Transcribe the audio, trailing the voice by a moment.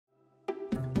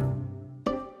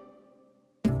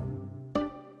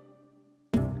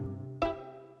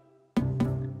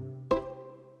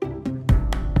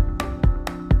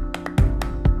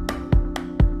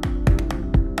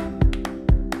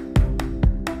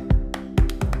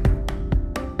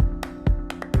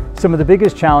Some of the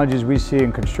biggest challenges we see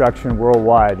in construction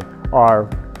worldwide are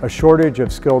a shortage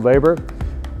of skilled labor,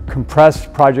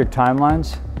 compressed project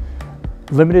timelines,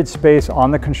 limited space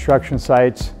on the construction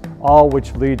sites, all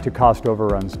which lead to cost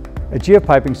overruns. At GF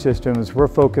Piping Systems, we're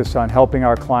focused on helping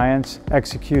our clients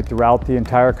execute throughout the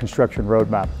entire construction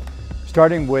roadmap,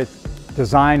 starting with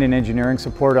design and engineering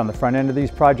support on the front end of these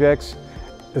projects,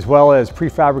 as well as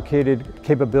prefabricated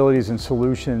capabilities and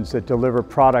solutions that deliver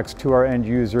products to our end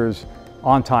users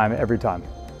on time, every time.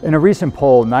 In a recent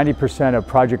poll, 90% of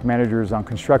project managers on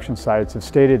construction sites have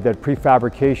stated that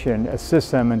prefabrication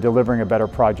assists them in delivering a better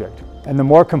project. And the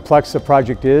more complex the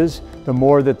project is, the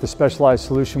more that the specialized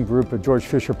solution group of George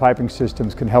Fisher Piping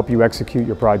Systems can help you execute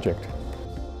your project.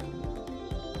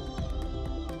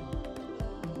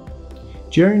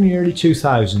 During the early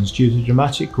 2000s, due to the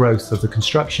dramatic growth of the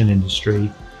construction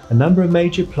industry, a number of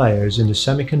major players in the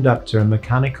semiconductor and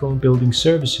mechanical and building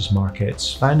services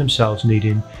markets found themselves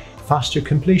needing faster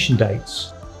completion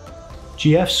dates.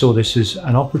 GF saw this as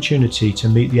an opportunity to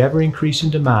meet the ever-increasing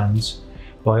demands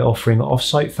by offering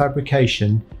off-site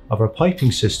fabrication of our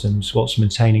piping systems whilst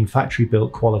maintaining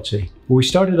factory-built quality. We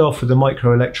started off with the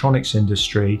microelectronics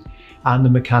industry and the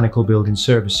mechanical building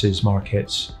services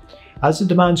markets. As the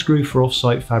demands grew for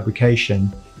off-site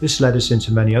fabrication, this led us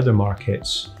into many other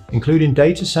markets, including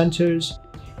data centers,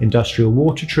 industrial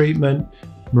water treatment,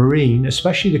 marine,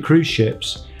 especially the cruise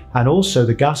ships, and also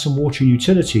the gas and water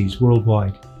utilities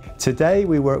worldwide. Today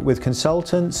we work with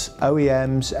consultants,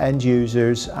 OEMs, end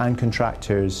users and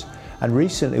contractors, and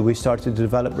recently we started to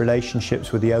develop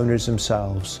relationships with the owners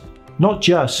themselves. Not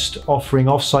just offering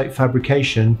off-site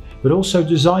fabrication, but also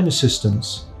design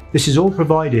assistance. This is all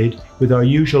provided with our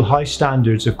usual high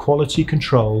standards of quality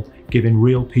control, giving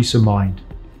real peace of mind.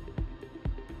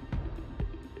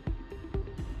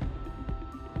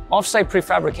 Off-site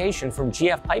prefabrication from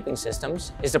GF Piping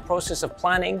Systems is the process of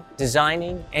planning,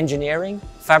 designing, engineering,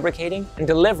 fabricating, and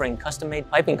delivering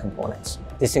custom-made piping components.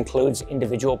 This includes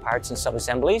individual parts and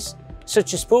sub-assemblies,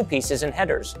 such as spool pieces and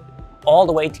headers, all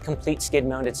the way to complete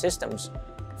skid-mounted systems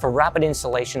for rapid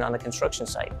installation on a construction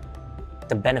site.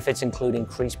 The benefits include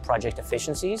increased project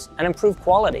efficiencies and improved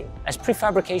quality, as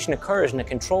prefabrication occurs in a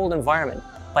controlled environment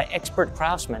by expert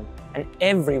craftsmen, and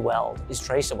every weld is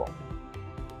traceable.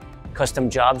 Custom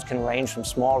jobs can range from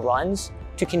small runs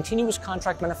to continuous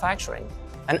contract manufacturing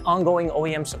and ongoing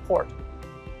OEM support.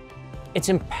 It's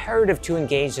imperative to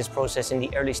engage this process in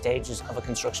the early stages of a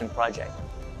construction project,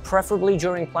 preferably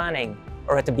during planning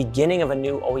or at the beginning of a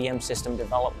new OEM system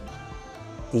development.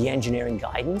 The engineering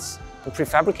guidance and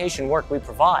prefabrication work we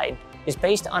provide is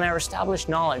based on our established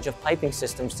knowledge of piping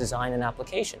systems design and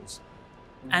applications,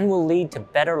 and will lead to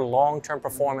better long-term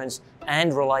performance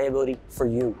and reliability for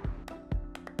you.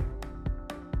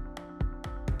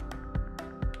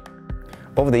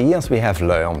 Over the years we have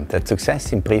learned that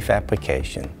success in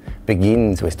prefabrication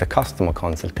begins with the customer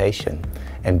consultation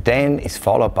and then is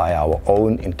followed by our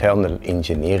own internal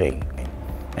engineering.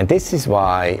 And this is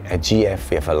why at GF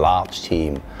we have a large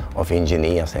team of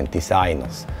engineers and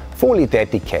designers, fully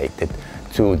dedicated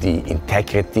to the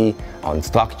integrity and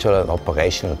structural and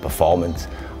operational performance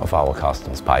of our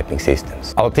customers' piping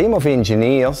systems. Our team of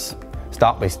engineers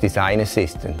start with design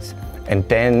assistance and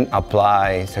then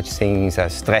apply such things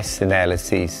as stress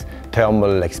analysis,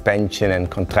 thermal expansion and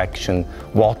contraction,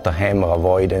 water hammer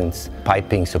avoidance,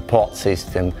 piping support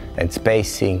system and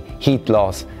spacing, heat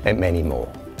loss and many more.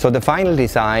 So the final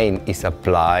design is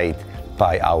applied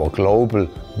by our global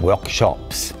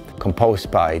workshops,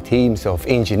 composed by teams of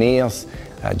engineers,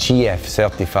 GF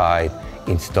certified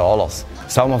installers,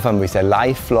 some of them with a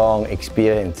lifelong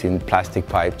experience in plastic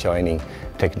pipe joining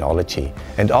technology.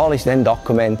 And all is then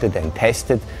documented and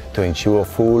tested to ensure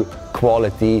full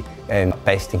quality and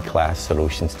best-in-class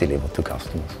solutions delivered to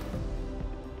customers.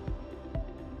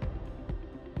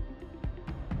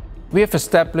 We have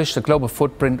established a global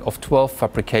footprint of 12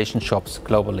 fabrication shops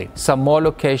globally. Some more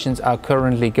locations are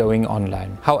currently going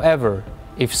online. However,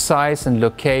 if size and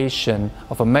location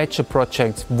of a major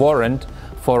project warrant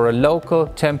for a local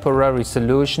temporary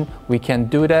solution, we can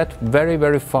do that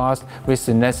very fast with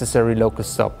the necessary local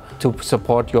stock to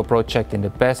support your project in the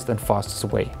best and fastest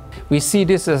way. We see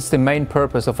this as the main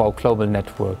purpose of our global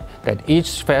network, that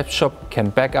each fab shop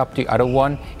can back up the other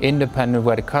one independent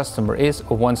where the customer is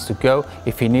or wants to go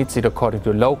if he needs it according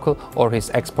to local or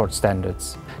his export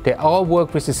standards. They all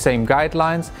work with the same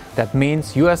guidelines. That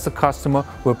means you as the customer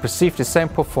will perceive the same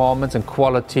performance and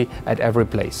quality at every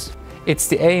place. It's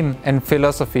the aim and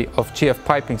philosophy of GF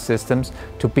Piping Systems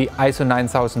to be ISO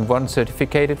 9001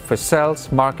 certificated for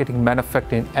sales, marketing,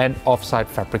 manufacturing and off-site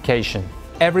fabrication.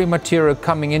 Every material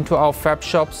coming into our fab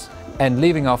shops and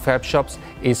leaving our fab shops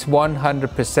is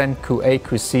 100%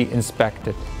 QA/QC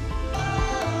inspected.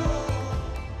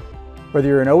 Whether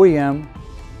you're an OEM,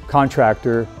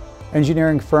 contractor,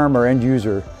 engineering firm, or end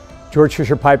user, George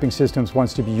Fisher Piping Systems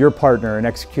wants to be your partner in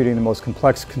executing the most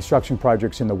complex construction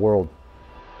projects in the world.